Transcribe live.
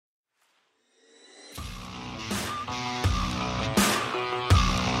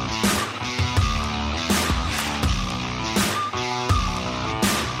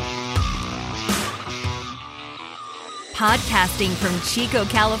Podcasting from Chico,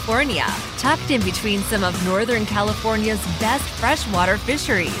 California, tucked in between some of Northern California's best freshwater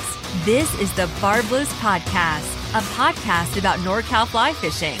fisheries. This is the Barbless Podcast, a podcast about NorCal fly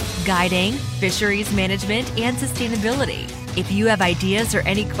fishing, guiding, fisheries management, and sustainability. If you have ideas or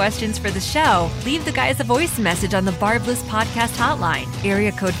any questions for the show, leave the guys a voice message on the Barbless Podcast hotline,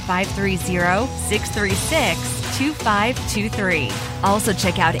 area code 530-636-2523. Also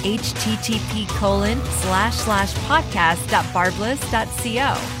check out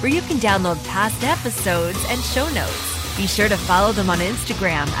http://podcast.barbless.co, where you can download past episodes and show notes. Be sure to follow them on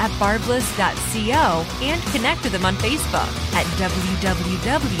Instagram at barbless.co and connect with them on Facebook at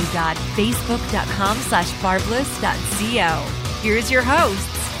www.facebook.com/barbless.co. Here's your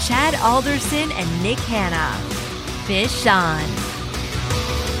hosts, Chad Alderson and Nick Hanna. Fish on.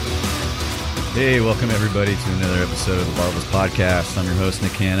 Hey, welcome everybody to another episode of the Barbless Podcast. I'm your host,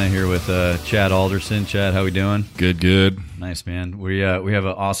 Nick Hanna, here with Chad Alderson. Chad, how we doing? Good. Nice, man. We have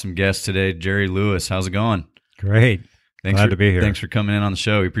an awesome guest today, Jerry Lewis. How's it going? Great. Glad to be here. Thanks for coming in on the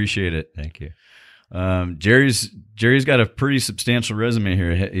show. We appreciate it. Thank you. Jerry's got a pretty substantial resume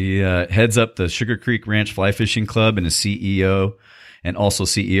here. He heads up the Sugar Creek Ranch Fly Fishing Club and is CEO and also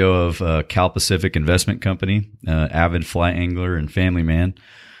CEO of Cal Pacific Investment Company, avid fly angler and family man.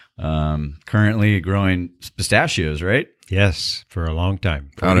 Currently growing pistachios, right? Yes, for a long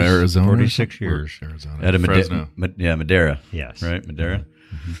time. Out of Arizona? 46 years. Arizona. Out of Fresno. Madeira. Yes. Right, Madeira.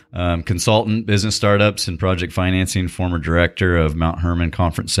 Consultant, business startups, and project financing, former director of Mount Hermon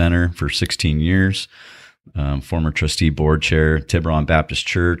Conference Center for 16 years, former trustee board chair, Tiburon Baptist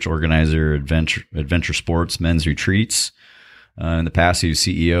Church, organizer, adventure sports, men's retreats. In the past, he was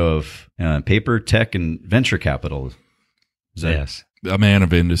CEO of Paper, Tech, and Venture Capital. Yes. A man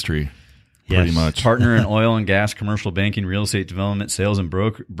of industry, pretty much. Partner in oil and gas, commercial banking, real estate development, sales, and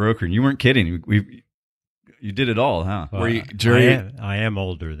broker. And you weren't kidding. You did it all, huh? Well, were you, Jerry? I am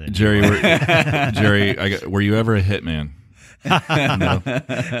older than Jerry. you. Jerry, were you ever a hitman? No,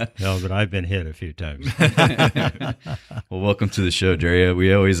 but I've been hit a few times. Well, welcome to the show, Jerry.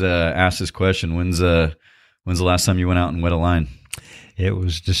 We always ask this question: When's the last time you went out and wet a line? It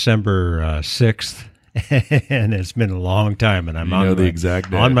was December 6th, and it's been a long time, and I'm the exact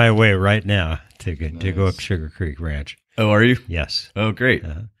day. on my way right now to go up Sugar Creek Ranch. Oh, are you? Yes. Oh, great.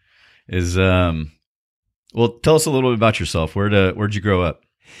 Well, tell us a little bit about yourself. Where'd you grow up?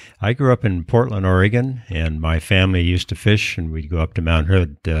 I grew up in Portland, Oregon, and my family used to fish, and we'd go up to Mount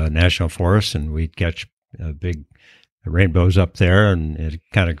Hood National Forest, and we'd catch big rainbows up there, and it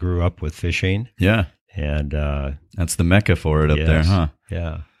kind of grew up with fishing. Yeah. And that's the mecca for it up there, huh?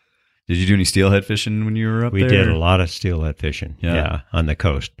 Yeah. Did you do any steelhead fishing when you were up there? We did a lot of steelhead fishing. Yeah. On the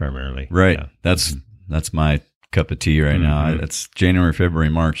coast primarily. Right. Yeah. That's my cup of tea right now. It's January, February,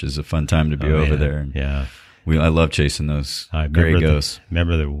 March is a fun time to be over there. Yeah. I love chasing those gray ghosts.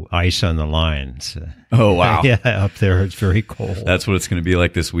 Remember the ice on the lines. Oh, wow. Yeah, up there it's very cold. That's what it's going to be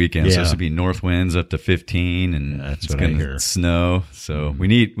like this weekend. Yeah. So it's going to be north winds up to 15, and that's it's what I going hear. to snow. So we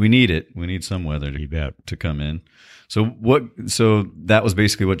need it. We need some weather to come in. So that was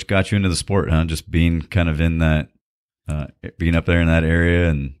basically what got you into the sport, huh? Just being kind of in that, being up there in that area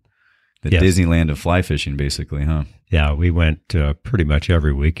and the Disneyland of fly fishing, basically, huh? Yeah, we went pretty much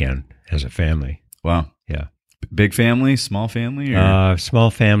every weekend as a family. Wow. Yeah. Big family, small family?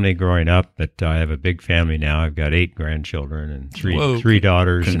 Small family growing up, but I have a big family now. I've got 8 grandchildren and three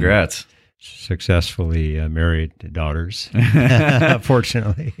daughters. Congrats. Successfully married daughters,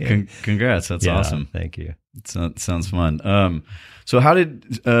 fortunately. Congrats. That's awesome. Thank you. It sounds fun. So how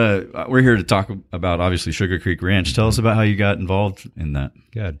did, we're here to talk about, obviously, Sugar Creek Ranch. Tell us about how you got involved in that.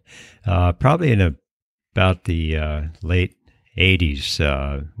 Good. Probably in about the late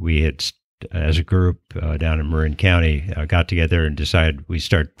 80s, we had, as a group down in Marin County, got together and decided we'd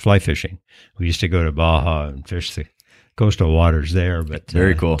start fly fishing. We used to go to Baja and fish the coastal waters there, but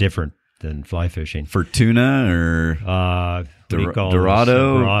very cool. Different than fly fishing. For tuna or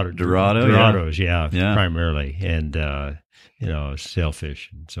Dorados, yeah, primarily, and sailfish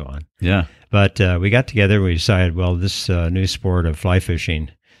and so on. Yeah. But we got together and we decided, well, this new sport of fly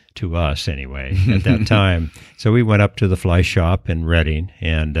fishing, to us anyway, at that time. So we went up to the fly shop in Redding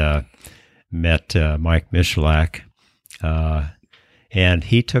and met Mike Michalak, and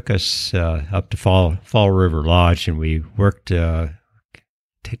he took us up to Fall River Lodge, and we worked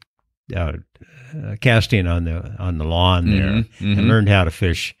casting on the lawn there, and learned how to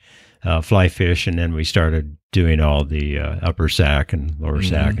fish, fly fish, and then we started doing all the upper Sac and lower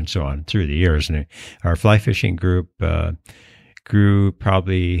Sac and so on through the years. And our fly fishing group grew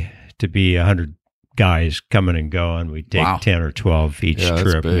probably to be 100 guys coming and going. We'd take 10 or 12 each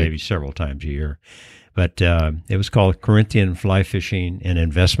trip, maybe several times a year. But it was called Corinthian Fly Fishing and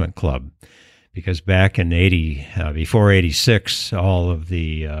Investment Club, because back in before 86, all of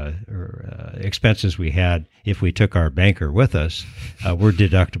the expenses we had, if we took our banker with us, were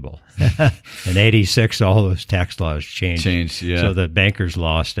deductible. In 86, all those tax laws changed. Yeah. So the bankers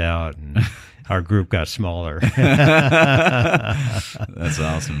lost out, and our group got smaller. That's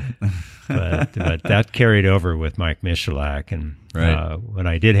awesome. but that carried over with Mike Michalak. And Right. When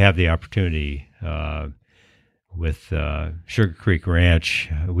I did have the opportunity with Sugar Creek Ranch,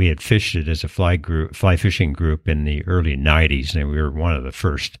 we had fished it as a fly fishing group in the early 90s, and we were one of the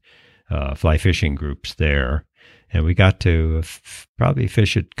first fly fishing groups there. And we got to probably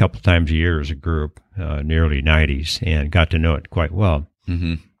fish it a couple times a year as a group in the early 90s, and got to know it quite well.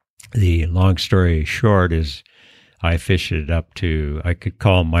 Mm-hmm. The long story short is I fished it up to, I could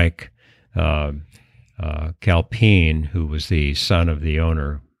call Mike Calpine, who was the son of the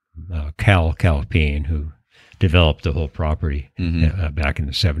owner, Cal Calpine, who developed the whole property back in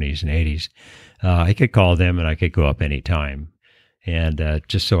the 70s and 80s. I could call them, and I could go up any time. And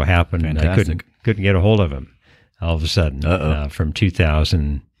just so happened Fantastic. I couldn't get a hold of him all of a sudden. From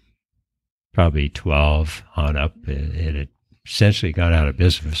 2000, probably 12 on up, it had essentially gone out of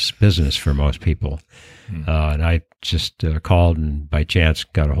business for most people. And I just called, and by chance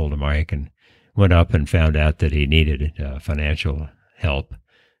got a hold of Mike, and went up and found out that he needed financial help,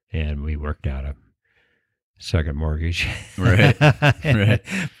 and we worked out a second mortgage. Right. Right.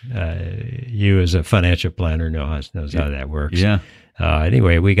 You as a financial planner knows how that works. Yeah.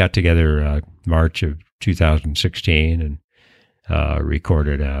 Anyway, we got together March of 2016 and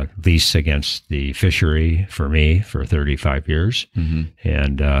recorded a lease against the fishery for me for 35 years,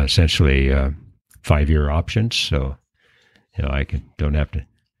 and essentially 5-year options. So, I don't have to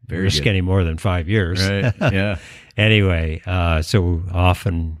risk any more than 5 years. Right. Yeah. Anyway, so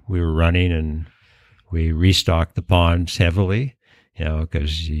often we were running, and we restocked the ponds heavily,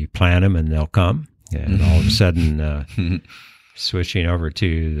 because you plant them and they'll come. And all of a sudden, switching over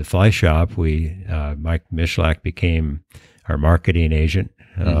to the fly shop, Mike Michalak became our marketing agent.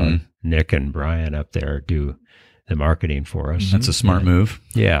 Nick and Brian up there do the marketing for us. That's a smart move.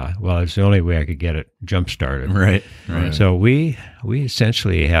 Yeah. Well, it's the only way I could get it jump started. Right. So we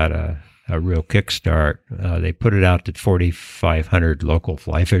essentially had a real kickstart. They put it out to 4,500 local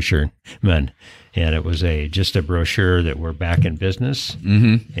fly fishermen, and it was just a brochure that we're back in business.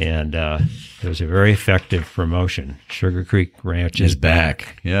 And it was a very effective promotion. Sugar Creek Ranch is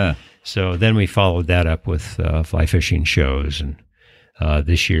back. Yeah. So then we followed that up with fly fishing shows, and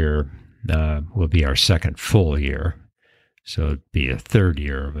this year will be our second full year. So it'd be a third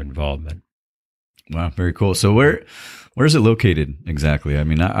year of involvement. Wow, very cool. So where's it located exactly? I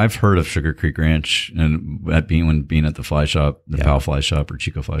mean, I've heard of Sugar Creek Ranch, and being at the fly shop, the Powell Fly Shop or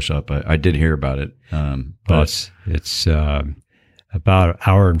Chico Fly Shop, I did hear about it. But it's about an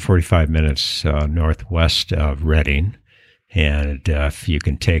hour and 45 minutes northwest of Redding, and if you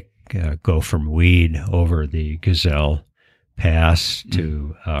can go from Weed over the Gazelle Pass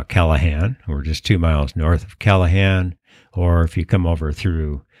to Callahan, we're just 2 miles north of Callahan, or if you come over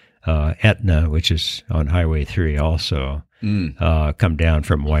through Etna, which is on Highway 3 also, come down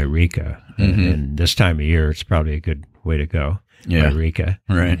from Wairika. And this time of year, it's probably a good way to go, Wairika.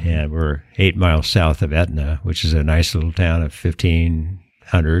 Right. And we're 8 miles south of Etna, which is a nice little town of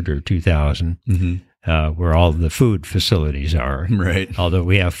 1,500 or 2,000, where all the food facilities are. Right. Although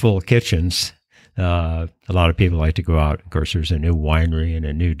we have full kitchens, a lot of people like to go out. Of course, there's a new winery and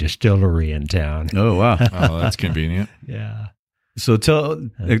a new distillery in town. Oh, wow. Oh, that's convenient. Yeah. So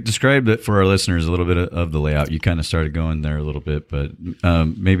describe it for our listeners a little bit of the layout. You kind of started going there a little bit, but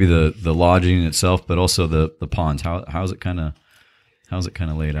maybe the lodging itself, but also the ponds. How's it kind of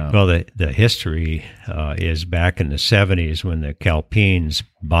laid out? Well, the history is back in the 70s when the Calpines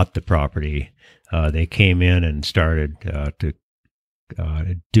bought the property. They came in and started to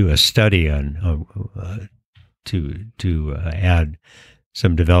do a study on to add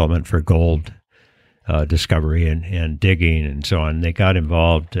some development for gold discovery and digging and so on. They got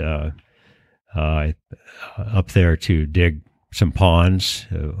involved up there to dig some ponds,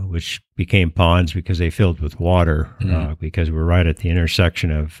 which became ponds because they filled with water, because we're right at the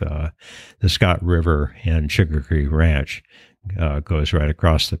intersection of the Scott River and Sugar Creek Ranch. Goes right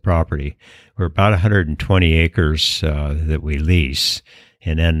across the property. We're about 120 acres that we lease.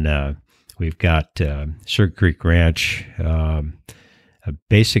 And then we've got Sugar Creek Ranch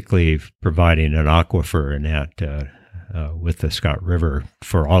basically providing an aquifer in that with the Scott River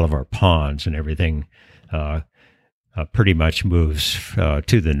for all of our ponds, and everything pretty much moves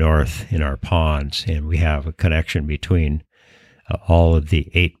to the north in our ponds. And we have a connection between all of the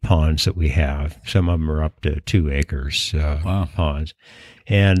 8 ponds that we have. Some of them are up to 2 acres ponds.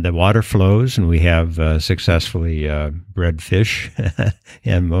 And the water flows, and we have successfully bred fish,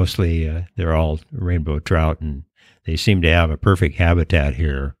 and mostly they're all rainbow trout, and they seem to have a perfect habitat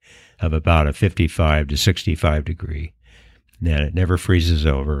here of about a 55 to 65 degree. And it never freezes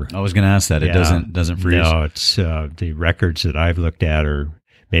over. I was going to ask that. It doesn't freeze. No, it's the records that I've looked at are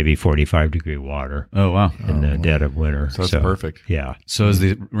maybe 45 degree water. Oh, wow. In the dead of winter. So that's perfect. Yeah. So is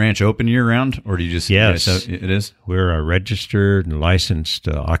the ranch open year round, or do you just... Yes. It is? We're a registered and licensed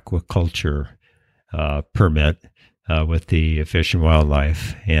aquaculture permit with the Fish and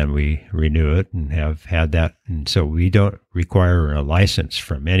Wildlife, and we renew it and have had that. And so we don't require a license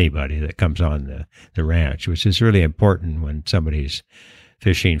from anybody that comes on the ranch, which is really important when somebody's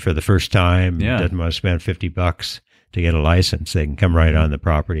fishing for the first time, doesn't want to spend $50 to get a license. They can come right on the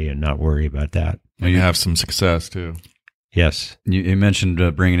property and not worry about that. And you have some success too. Yes. You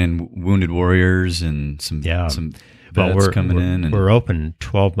mentioned bringing in wounded warriors and some vets coming in. And we're open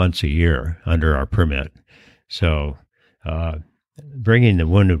 12 months a year under our permit. So bringing the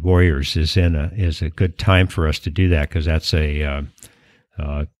wounded warriors is a good time for us to do that, because that's a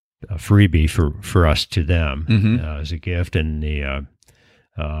freebie for us to them as a gift. And the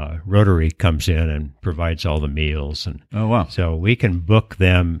Rotary comes in and provides all the meals, and so we can book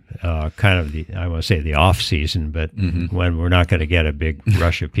them kind of I want to say the off season, but when we're not going to get a big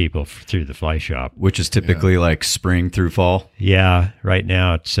rush of people through the fly shop, which is typically like spring through fall. Yeah, right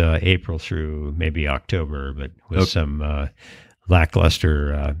now it's April through maybe October, but with some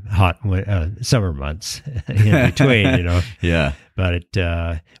lackluster hot summer months in between, Yeah, but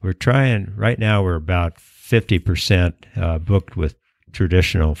we're trying right now. We're about 50% booked with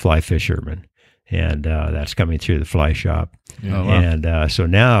traditional fly fishermen, and that's coming through the fly shop. Yeah. And so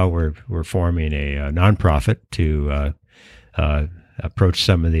now we're forming a nonprofit to approach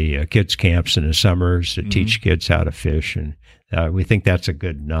some of the kids camps in the summers to teach kids how to fish, and we think that's a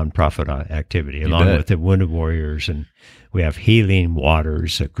good nonprofit activity, along with the Wounded Warriors. And we have Healing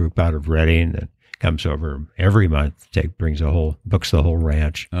Waters, a group out of Redding that comes over every month, books the whole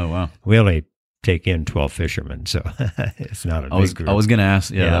ranch. Oh wow! We only take in 12 fishermen, so it's not a big group. I was going to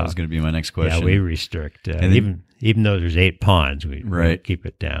ask, that was going to be my next question. Yeah, we restrict, even though there's 8 ponds, we keep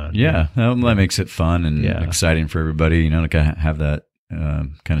it down. Yeah, that makes it fun and exciting for everybody, to have that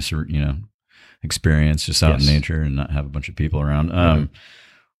kind of, experience just out in nature and not have a bunch of people around.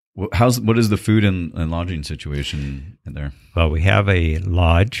 What is the food and lodging situation in there? Well, we have a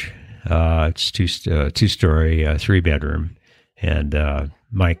lodge. It's two-story, 3-bedroom, and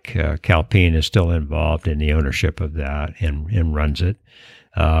Mike Calpine is still involved in the ownership of that and runs it.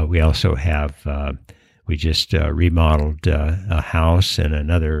 We also have, we just remodeled a house and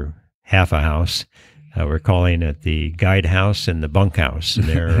another half a house. We're calling it the guide house and the bunk house. And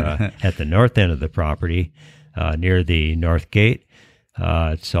they're at the north end of the property, near the north gate.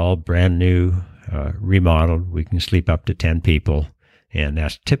 It's all brand new, remodeled. We can sleep up to 10 people. And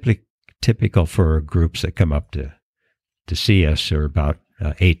that's typical for groups that come up to see us, are about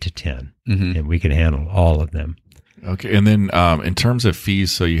 8 to 10, and we can handle all of them. Okay, and then in terms of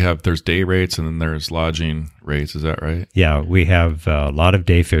fees, so there's day rates and then there's lodging rates. Is that right? Yeah, we have a lot of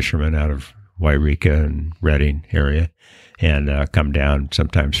day fishermen out of Wairika and Redding area, and come down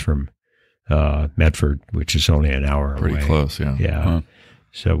sometimes from Medford, which is only an hour away. Pretty close, yeah. Yeah. Uh-huh.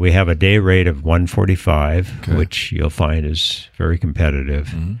 So we have a day rate of $145, which you'll find is very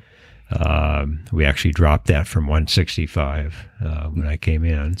competitive. We actually dropped that from $165 when I came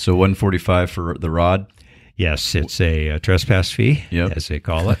in. So $145 for the rod? Yes, it's a trespass fee, as they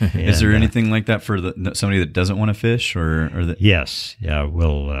call it. Is there anything like that for somebody that doesn't want to fish, or Yes, yeah.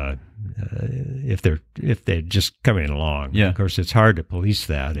 We'll if they're just coming along. Yeah. Of course, it's hard to police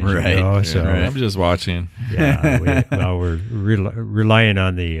that, as right. you know, so I'm just watching. Yeah, we're relying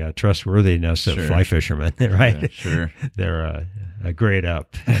on the trustworthiness of fly fishermen, right? Yeah, sure. They're a grade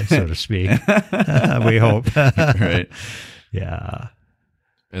up, so to speak. We hope. Right. Yeah.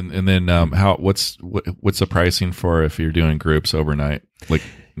 And then what's the pricing for if you're doing groups overnight, like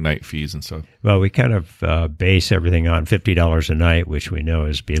night fees and stuff? Well, we kind of base everything on $50 a night, which we know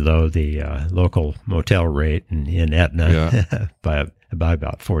is below the local motel rate in Etna by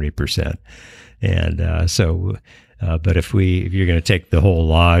about 40%. And so, but if you're going to take the whole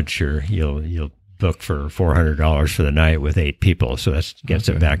lodge, or you'll book for $400 for the night with 8 people, so that gets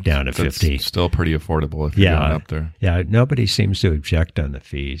it back down to $50. Still pretty affordable if you're going up there. Yeah, nobody seems to object on the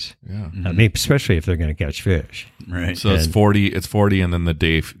fees. Yeah, I mean, especially if they're going to catch fish. Right. So it's 40. It's 40, and then the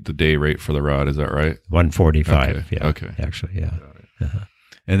day rate for the rod. Is that right? $145. Okay. Yeah. Okay. Actually, yeah.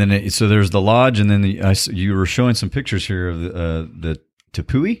 And then so there's the lodge, and then you were showing some pictures here of the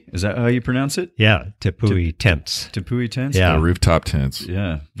Tepui. Is that how you pronounce it? Yeah, Tepui tents. Tepui tents. Yeah. The rooftop tents.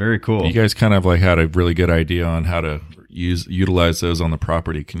 Yeah, very cool. You guys kind of like had a really good idea on how to utilize those on the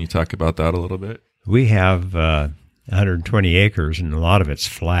property. Can you talk about that a little bit? We have 120 acres, and a lot of it's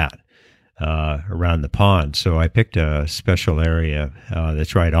flat around the pond. So I picked a special area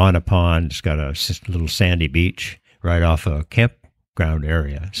that's right on a pond. It's got a little sandy beach right off a campground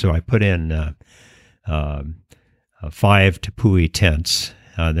area. So I put in 5 Tepui tents.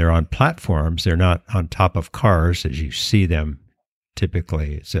 They're on platforms. They're not on top of cars as you see them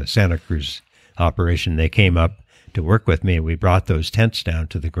typically. It's a Santa Cruz operation. They came up to work with me. We brought those tents down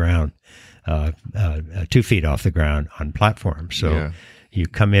to the ground, 2 feet off the ground on platforms. So you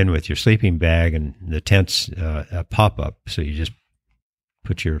come in with your sleeping bag, and the tents pop up. So you just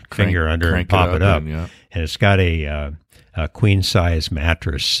put your finger under and pop it up. And it's got a queen size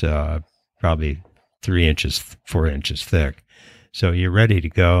mattress, probably 3 inches, 4 inches thick. So you're ready to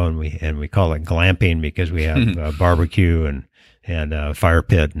go, and we call it glamping because we have barbecue and fire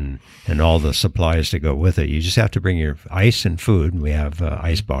pit and all the supplies to go with it. You just have to bring your ice and food, and we have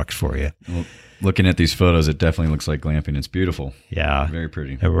ice box for you. Well, looking at these photos, it definitely looks like glamping. It's beautiful. Yeah, very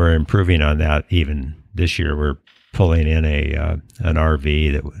pretty. And we're improving on that. Even this year, we're pulling in an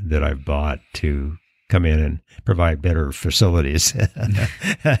RV that I've bought to come in and provide better facilities.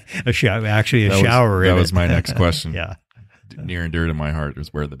 Shower. That was my next question. Yeah. Near and dear to my heart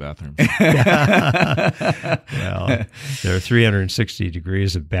is where the bathrooms. Well, there are 360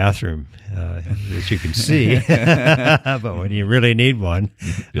 degrees of bathroom that you can see, but when you really need one,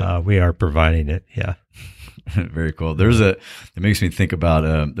 we are providing it. Yeah. Very cool. It makes me think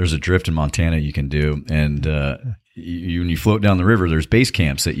about there's a drift in Montana you can do, and when you float down the river, there's base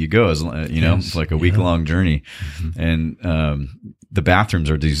camps that you go as it's like a week-long journey, and the bathrooms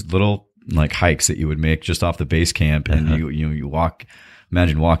are these little like hikes that you would make just off the base camp, and you walk.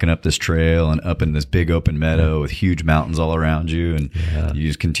 Imagine walking up this trail and up in this big open meadow with huge mountains all around you, and you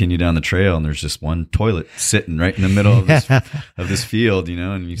just continue down the trail, and there's just one toilet sitting right in the middle of this field,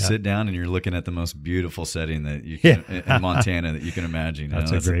 and you sit down and you're looking at the most beautiful setting that you can in Montana that you can imagine.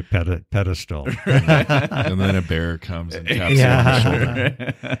 That's a great pedestal. And then a bear comes and taps you on the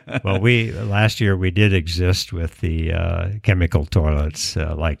shoulder. Well, last year we did exist with the chemical toilets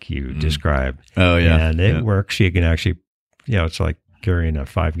like you described. Oh yeah, and it works. You can actually, it's like carrying a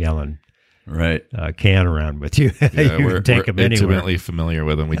 5-gallon can around with you. We're intimately familiar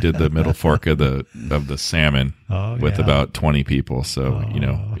with them. We did the Middle Fork of the salmon with about 20 people. So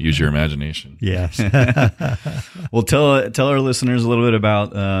use your imagination. Yes. Well, tell our listeners a little bit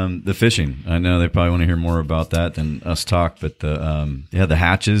about the fishing. I know they probably want to hear more about that than us talk, but the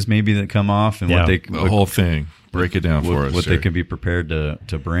hatches maybe that come off and the whole thing. Break it down for us. What they can be prepared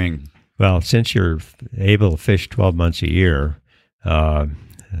to bring. Well, since you're able to fish 12 months a year.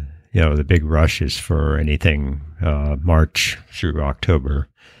 The big rush is for anything March through October.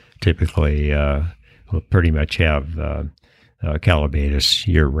 Typically, we'll pretty much have calabatus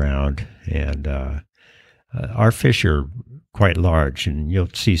year round, and our fish are quite large, and you'll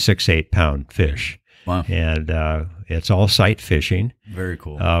see 6-8 pound fish. Wow! And it's all sight fishing. Very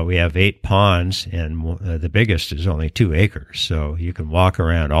cool. We have 8 ponds, and the biggest is only 2 acres, so you can walk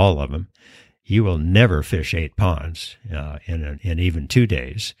around all of them. You will never fish 8 ponds in even 2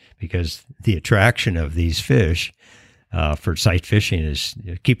 days, because the attraction of these fish for sight fishing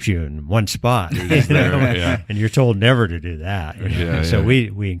it keeps you in one spot, and you're told never to do that. So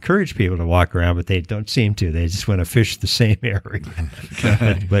we encourage people to walk around, but they don't seem to. They just want to fish the same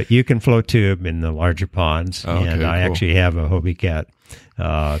area. But you can float tube in the larger ponds, and I actually have a Hobie Cat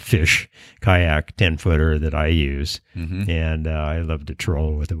fish kayak 10-footer that I use, and I love to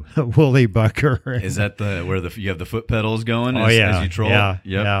troll with a woolly bucker. Is that where you have the foot pedals going? As you troll?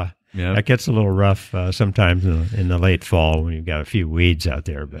 Yeah. That gets a little rough sometimes in the late fall when you've got a few weeds out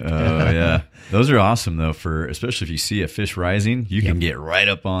there. But those are awesome though, especially if you see a fish rising, you can get right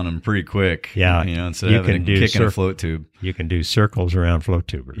up on them pretty quick. Yeah, instead of having to kick in a float tube, you can do circles around float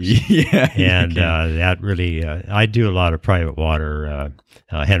tubers. And that really, I do a lot of private water.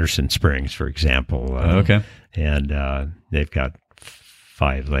 Henderson Springs, for example. And they've got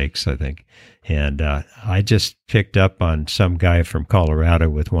 5 lakes, I think. And I just picked up on some guy from Colorado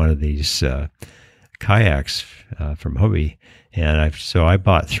with one of these kayaks from Hobie, and so I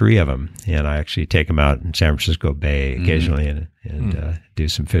bought 3 of them, and I actually take them out in San Francisco Bay occasionally and do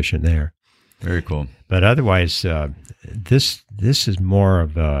some fishing there. Very cool. But otherwise, this is more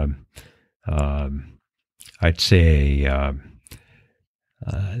of I'd say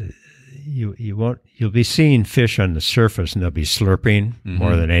you'll be seeing fish on the surface, and they'll be slurping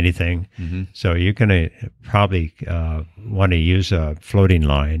more than anything. So you're going to probably want to use a floating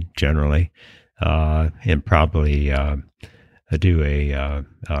line generally, and probably do a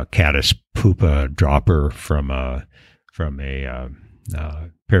caddis pupa dropper from a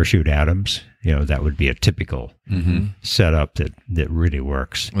Parachute Adams. That would be a typical setup that really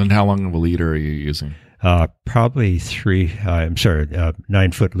works. And how long of a leader are you using? Probably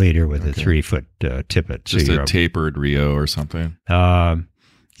 9-foot leader with a 3-foot tippet. Just a tapered Rio or something?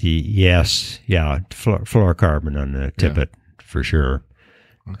 Yes. Yeah. Fluorocarbon on the tippet for sure.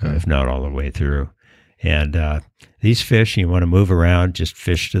 Okay. If not all the way through. And these fish, you want to move around, just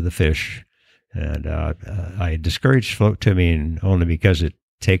fish to the fish. And I discourage float timming only because it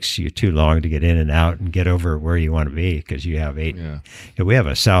takes you too long to get in and out and get over where you want to be, because you have we have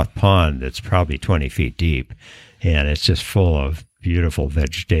a south pond that's probably 20 feet deep, and it's just full of beautiful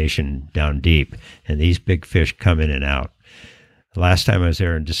vegetation down deep, and these big fish come in and out. Last time I was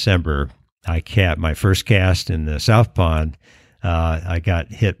there in December, my first cast in the south pond, I got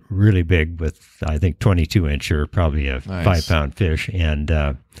hit really big with, I think, 22-incher, probably a 5-pound fish,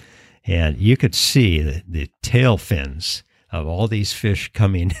 and you could see the tail fins of all these fish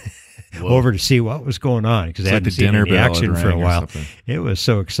coming over to see what was going on, because they hadn't seen any action for a while. It was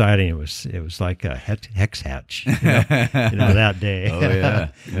so exciting. It was like a hex hatch, that day. Oh yeah.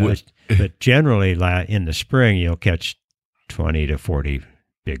 But generally, in the spring, you'll catch 20 to 40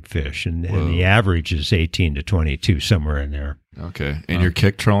 big fish, and the average is 18 to 22, somewhere in there. Okay. And you're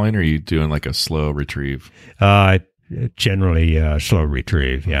kick trolling, or are you doing like a slow retrieve? Generally, slow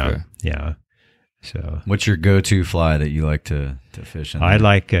retrieve. Yeah. Okay. Yeah. So, what's your go-to fly that you like to fish in? I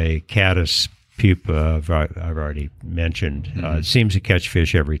like a caddis pupa. I've already mentioned. It seems to catch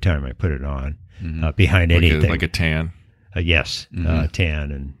fish every time I put it on. Behind anything, like a tan. Yes,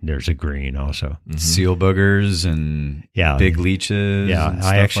 tan, and there's a green also. Seal boogers and big leeches. Yeah, and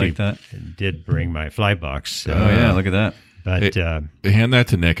stuff I actually like that. Did bring my fly box. Oh yeah, look at that. But hand that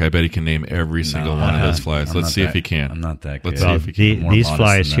to Nick. I bet he can name every single one of those flies. Let's see if he can. I'm not that good. Let's see if he can. These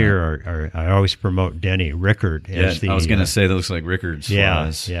flies here are I always promote Denny Rickard. I was going to say that looks like Rickard's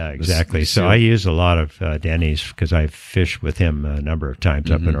flies. Yeah, exactly. So I use a lot of Denny's because I fished with him a number of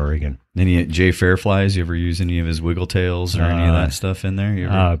times up in Oregon. Any Jay Fair flies? You ever use any of his wiggle tails or any of that stuff in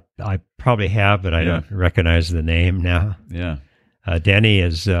there? I probably have, but I don't recognize the name now. Yeah. Denny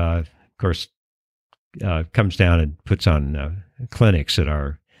is, of course, comes down and puts on clinics at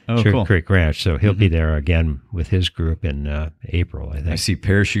our Sugar Creek Ranch. So he'll be there again with his group in April, I think. I see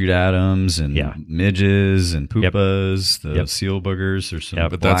Parachute Adams and midges and pupas, the seal boogers or some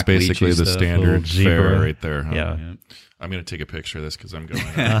but that's basically the stuff. standard fare right there. Huh? Yeah. I'm going to take a picture of this because I'm going.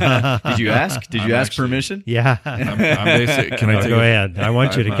 Did you ask? Did you ask permission? Yeah. I'm basically, can I go ahead? I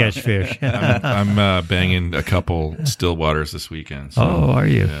want you to catch fish. I'm banging a couple still waters this weekend. So, are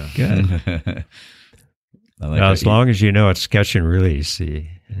you? Yeah. Good. As long as you know it's catch and release.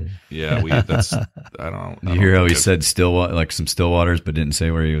 Yeah, I don't. You hear how he said some still waters, but didn't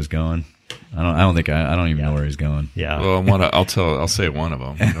say where he was going. I don't even know where he's going. Yeah. Well, I'll say one of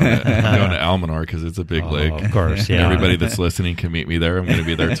them. I'm going to Almanor because it's a big lake. Of course. Yeah. Everybody that's listening can meet me there. I'm going to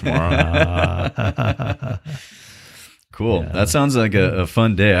be there tomorrow. Cool. Yeah. That sounds like a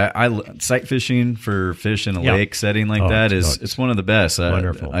fun day. I sight fishing for fish in a lake setting like that it's one of the best.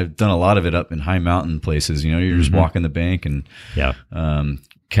 Wonderful. I've done a lot of it up in high mountain places. You're just walking the bank and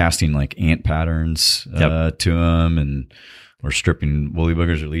casting like ant patterns to them or stripping woolly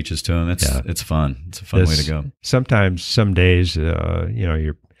boogers or leeches to them. It's fun. It's a fun way to go. Sometimes, some days,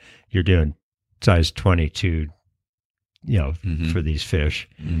 you're doing size 22. For these fish,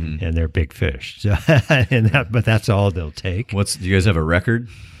 and they're big fish. So, but that's all they'll take. Do you guys have a record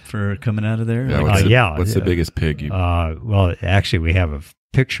for coming out of there? What's the biggest pig you? Well, actually, we have a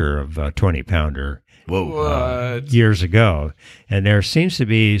picture of a 20-pounder. Years ago, and there seems to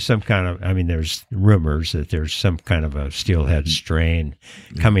be some kind of. There's rumors that there's some kind of a steelhead strain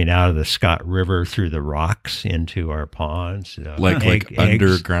coming out of the Scott River through the rocks into our ponds, like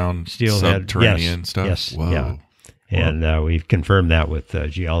underground steelhead, subterranean stuff. Yes, whoa. Yeah. And we've confirmed that with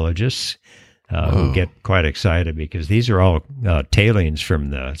geologists who get quite excited because these are all tailings from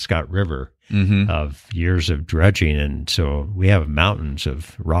the Scott River of years of dredging. And so we have mountains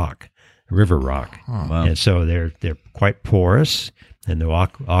of rock, river rock. Oh, wow. And so they're quite porous. And the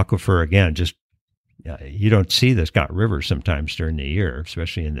aquifer, again, just you don't see the Scott River sometimes during the year,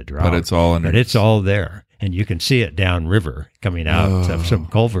 especially in the drought. But it's all there. And you can see it downriver coming out of some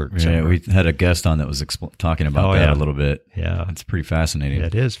culvert. Yeah, we had a guest on that was talking about that a little bit. Yeah, it's pretty fascinating.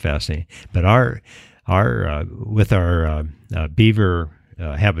 It is fascinating. But with our beaver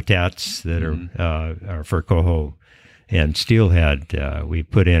habitats that are for coho and steelhead. We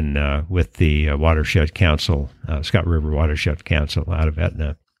put in with the Watershed Council, Scott River Watershed Council out of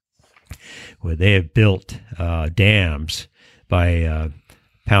Etna, where they have built dams by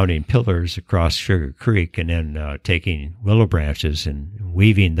pounding pillars across Sugar Creek and then taking willow branches and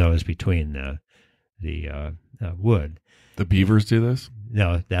weaving those between the wood. The beavers do this?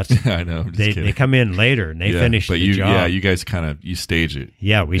 No, that's I know. They come in later and they finish the job. Yeah, you guys you stage it.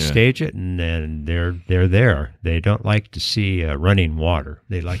 Yeah, we stage it and then they're there. They don't like to see running water.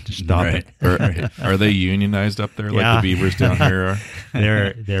 They like to stop it. Are they unionized up there like the beavers down here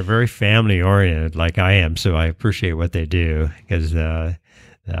are? They're very family oriented, like I am. So I appreciate what they do because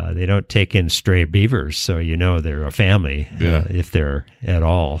they don't take in stray beavers, so they're a family if they're at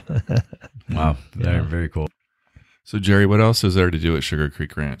all. Wow, they're very cool. So, Jerry, what else is there to do at Sugar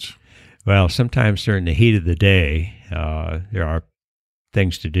Creek Ranch? Well, sometimes during the heat of the day, there are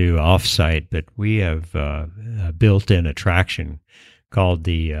things to do off-site, but we have a built-in attraction called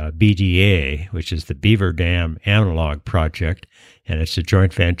the BDA, which is the Beaver Dam Analog Project, and it's a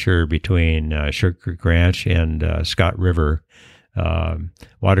joint venture between Sugar Creek Ranch and Scott River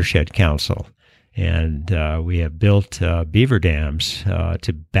Watershed Council. And we have built beaver dams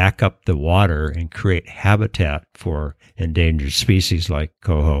to back up the water and create habitat for endangered species like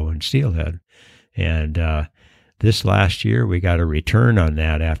coho and steelhead. And this last year, we got a return on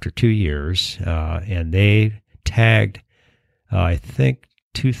that after 2 years, and they tagged, I think,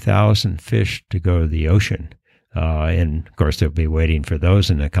 2,000 fish to go to the ocean. And of course, they'll be waiting for those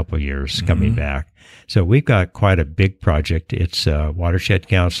in a couple of years coming back. So we've got quite a big project. It's Watershed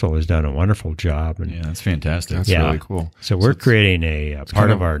Council has done a wonderful job. And yeah, that's fantastic. That's really cool. So we're creating a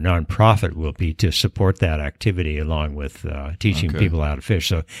part of our nonprofit will be to support that activity along with teaching people how to fish.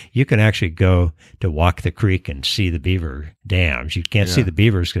 So you can actually go to walk the creek and see the beaver dams. You can't see the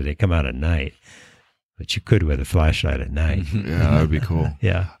beavers because they come out at night, but you could with a flashlight at night. Yeah, that would be cool.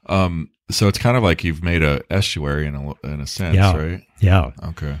 Yeah. So it's kind of like you've made a estuary in a sense, right? Yeah.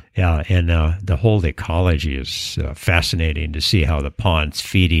 Okay. Yeah, and the whole ecology is fascinating to see how the ponds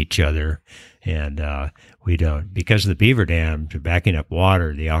feed each other, and we don't because the beaver dams are backing up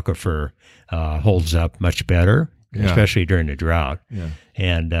water. The aquifer holds up much better, especially during the drought. Yeah.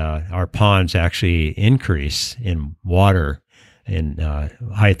 And our ponds actually increase in water, in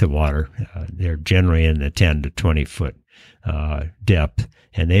height of water. They're generally in the 10 to 20 foot depth,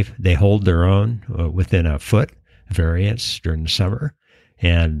 and they hold their own within a foot variance during the summer,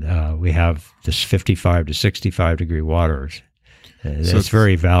 and we have this 55 to 65 degree waters. So it's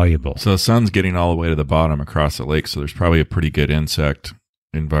very valuable. So the sun's getting all the way to the bottom across the lake, so there's probably a pretty good insect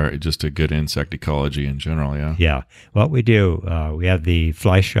environment, just a good insect ecology in general. Yeah. Yeah. What we do, we have the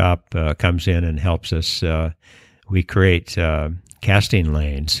fly shop comes in and helps us. We create casting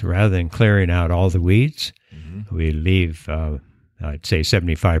lanes rather than clearing out all the weeds. We leave, I'd say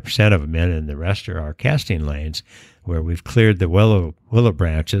 75% of them in, and the rest are our casting lanes, where we've cleared the willow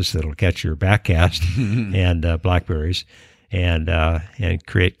branches that'll catch your backcast and blackberries, and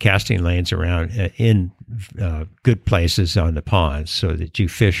create casting lanes around in good places on the ponds so that you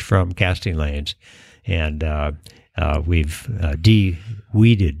fish from casting lanes. And we've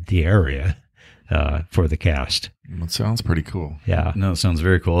de-weeded the area for the cast. It sounds pretty cool. Yeah. No, it sounds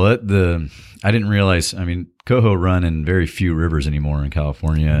very cool. I didn't realize, coho run in very few rivers anymore in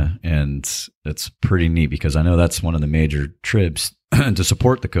California, and it's pretty neat because I know that's one of the major trips to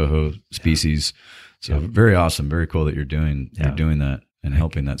support the coho species. So very awesome, very cool that you're doing that and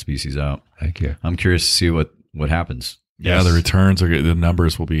helping that species out. Thank you. I'm curious to see what happens. Yeah, the returns are good. The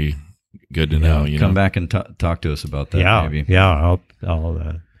numbers will be good to know. Come back and talk to us about that. Yeah, maybe. Yeah.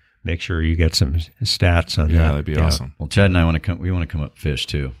 I'll make sure you get some stats on that. Yeah, that'd be awesome. Well, Chad and I want to come up fish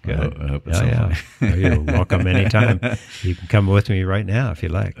too. I hope it's You're welcome anytime. You can come with me right now if you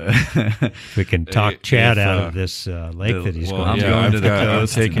like. We can talk Chad out of this lake that he's going to. I'm going to I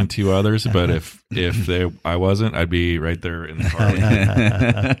was taking 2 others, but if I wasn't, I'd be right there in the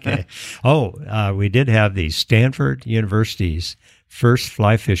car. Okay. Oh, we did have the Stanford University's first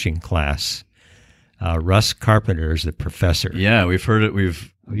fly fishing class. Russ Carpenter is the professor. Yeah, we've heard it. We've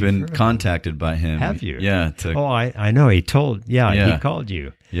been contacted by him. Have you? Yeah. I know. He called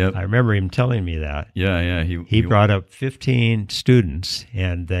you. Yep. I remember him telling me that. Yeah. He brought up 15 students,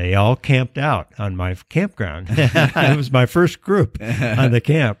 and they all camped out on my campground. It was my first group on the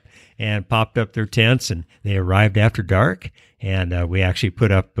camp, and popped up their tents, and they arrived after dark, And we actually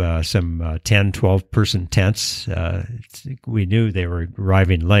put up some 10, 12-person tents. We knew they were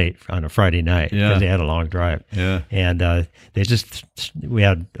arriving late on a Friday night because they had a long drive. Yeah. And we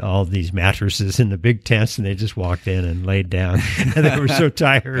had all these mattresses in the big tents, and they just walked in and laid down. They were so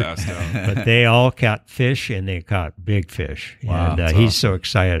tired. But they all caught fish, and they caught big fish. Wow, and he's so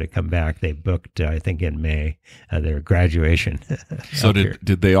excited to come back. They booked, I think, in May, their graduation. So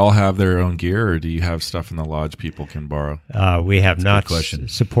did they all have their own gear, or do you have stuff in the lodge people can borrow? We have not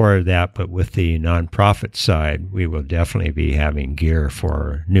supported that, but with the nonprofit side, we will definitely be having gear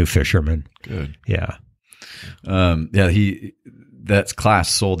for new fishermen. Good. Yeah. That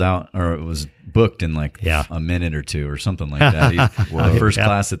class sold out, or it was booked in like a minute or two or something like that. The first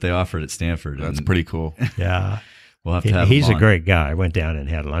class that they offered at Stanford. That's pretty cool. Yeah. We'll have to have he's him a great guy. I went down and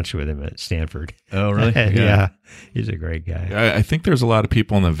had lunch with him at Stanford. Oh, really? Yeah. He's a great guy. I think there's a lot of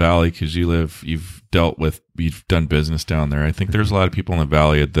people in the valley because you've done business down there. I think there's a lot of people in the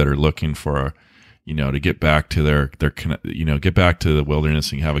valley that are looking for, to get back to get back to the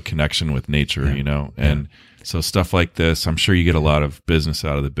wilderness and have a connection with nature, and so stuff like this, I'm sure you get a lot of business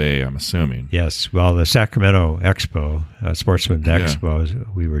out of the Bay, I'm assuming. Yes. Well, the Sacramento Expo, Sportsman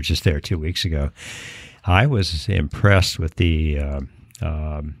Expo, we were just there 2 weeks ago. I was impressed with the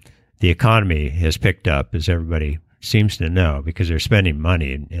economy has picked up, as everybody seems to know, because they're spending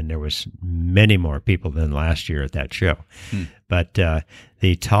money, and there was many more people than last year at that show. But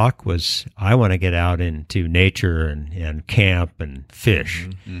the talk was, I want to get out into nature and camp and fish.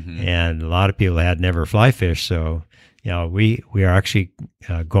 And a lot of people had never fly fished, so we are actually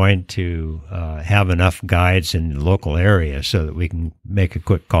going to have enough guides in the local area so that we can make a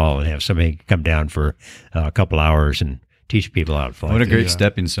quick call and have somebody come down for a couple hours and teach people how to fly. What a great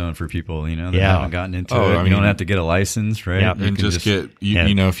stepping stone for people, that haven't gotten into it. You don't have to get a license, right? Yeah. And just get,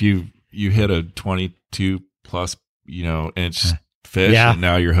 if you hit a 22 plus, inch fish, and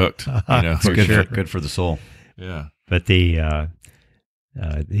now you're hooked. It's good for the soul. Yeah. But the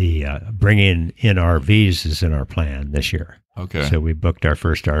bringing in RVs is in our plan this year. Okay. So we booked our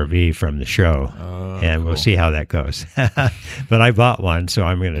first RV from the show, and we'll see how that goes. But I bought one, so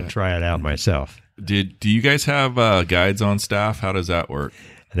I'm going to try it out myself. Do you guys have guides on staff? How does that work?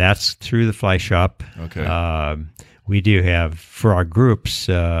 That's through the Fly Shop. Okay. We do have, for our groups,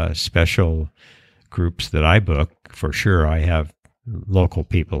 special groups that I book, for sure. I have local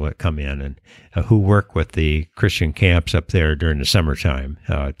people that come in and who work with the Christian camps up there during the summertime,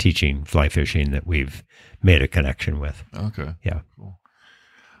 teaching fly fishing that we've made a connection with. Okay. Yeah. Cool.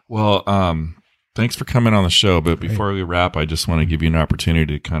 Well, thanks for coming on the show. But before we wrap, I just want to give you an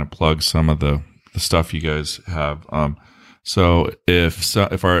opportunity to kind of plug some of the stuff you guys have. So if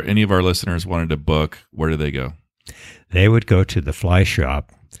any of our listeners wanted to book, where do they go? They would go to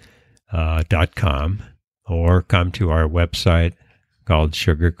theflyshop.com or come to our website called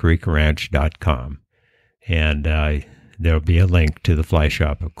sugarcreekranch.com. And there'll be a link to the Fly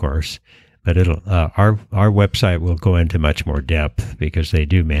Shop, of course. But our website will go into much more depth because they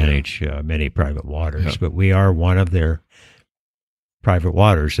do manage many private waters. Yep. But we are one of their private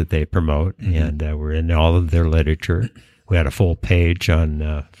waters that they promote, and we're in all of their literature. We had a full page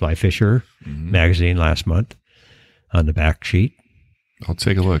on Fly Fisher magazine last month on the back sheet. I'll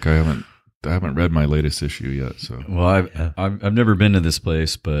take a look. I haven't read my latest issue yet. So I've never been to this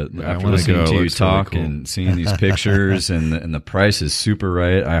place, but after listening to you talk and seeing these pictures and the price is super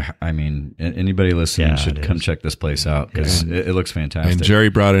right. I mean, anybody listening should come check this place out because it looks fantastic. And Jerry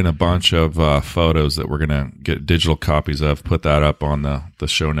brought in a bunch of photos that we're gonna get digital copies of. Put that up on the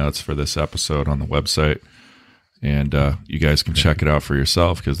show notes for this episode on the website. And you guys can check it out for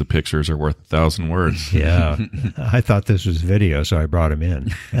yourself because the pictures are worth 1,000 words. Yeah. I thought this was video, so I brought him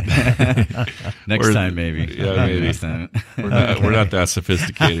in. Next time, maybe. Yeah, maybe. Next time. We're not that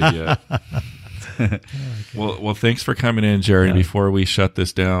sophisticated yet. Well, thanks for coming in, Jerry. Yeah. Before we shut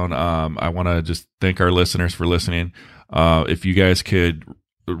this down, I want to just thank our listeners for listening. If you guys could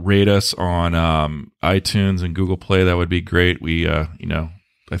rate us on iTunes and Google Play, that would be great. We, I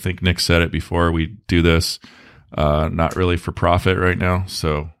think Nick said it before we do this. Not really for profit right now.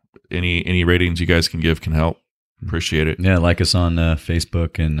 So any ratings you guys can give can help. Appreciate it. Yeah. Like us on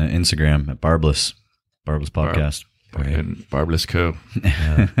Facebook and Instagram at Barbless Podcast. And Barbless Co.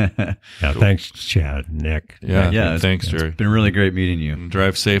 Yeah. Cool. Thanks, Chad, Nick. Yeah. Thanks, Jerry. It's been really great meeting you. And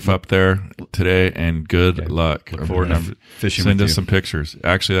drive safe up there today and good luck. Look forward to fishing Send with us you. Some pictures.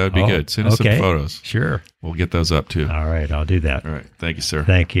 Actually, that would be good. Send us some photos. Sure. We'll get those up too. All right. I'll do that. All right. Thank you, sir.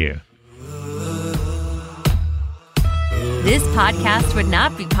 Thank you. This podcast would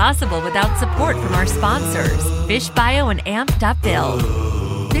not be possible without support from our sponsors, FishBio and Amp.Build.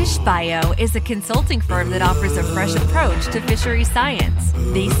 Fish Bio is a consulting firm that offers a fresh approach to fishery science.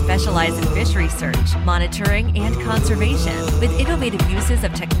 They specialize in fish research, monitoring, and conservation with innovative uses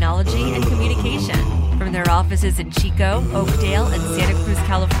of technology and communication. From their offices in Chico, Oakdale, and Santa Cruz,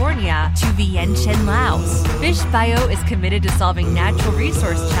 California, to Vientiane, Laos, Fish Bio is committed to solving natural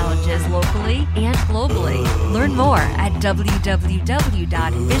resource challenges locally and globally. Learn more at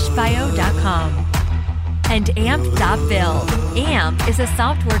www.fishbio.com. And AMP.Build. AMP is a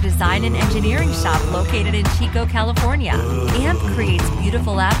software design and engineering shop located in Chico, California. AMP creates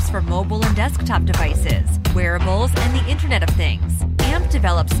beautiful apps for mobile and desktop devices, wearables, and the Internet of Things. AMP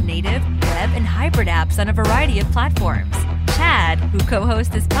develops native, web, and hybrid apps on a variety of platforms. Chad, who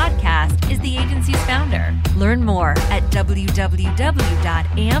co-hosts this podcast, is the agency's founder. Learn more at www.amp.build.